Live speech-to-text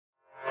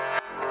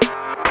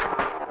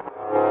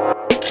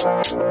Hi,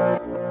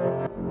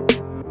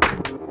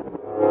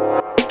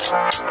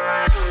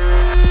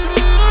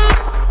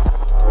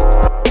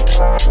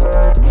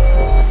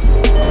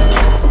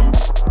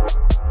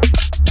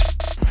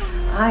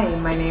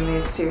 my name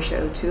is Saoirse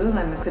O'Toole.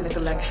 I'm a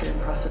clinical lecturer in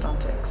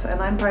prosthodontics,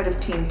 and I'm part of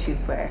Team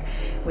Toothwear,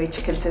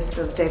 which consists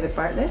of David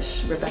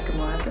Bartlett, Rebecca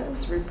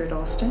Moises, Rupert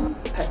Austin,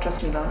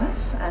 Petros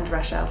Milonas and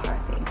Rachel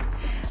Harthy.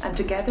 And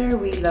together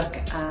we look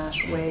at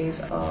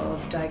ways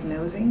of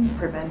diagnosing,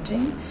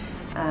 preventing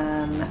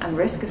and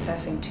risk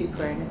assessing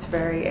toothwear in its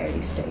very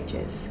early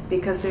stages,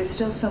 because there's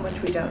still so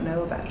much we don't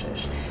know about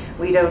it.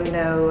 We don't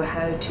know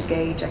how to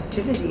gauge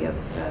activity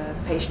of a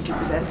patient who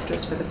presents to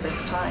us for the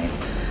first time,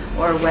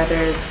 or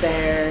whether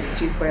their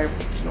toothwear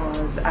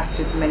was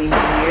active many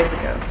years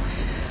ago.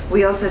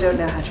 We also don't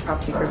know how to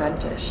properly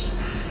prevent it.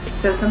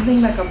 So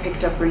something that got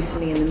picked up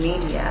recently in the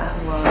media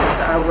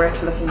was our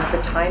work looking at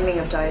the timing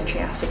of dietary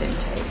acid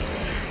intake.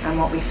 And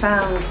what we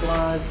found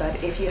was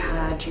that if you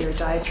had your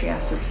dietary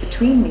acids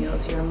between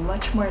meals, you're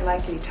much more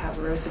likely to have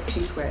erosive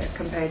toothwear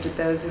compared to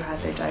those who had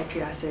their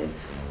dietary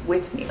acids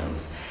with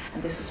meals.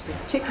 And this is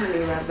particularly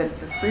relevant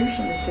for fruit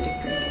and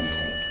acidic drink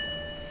intake.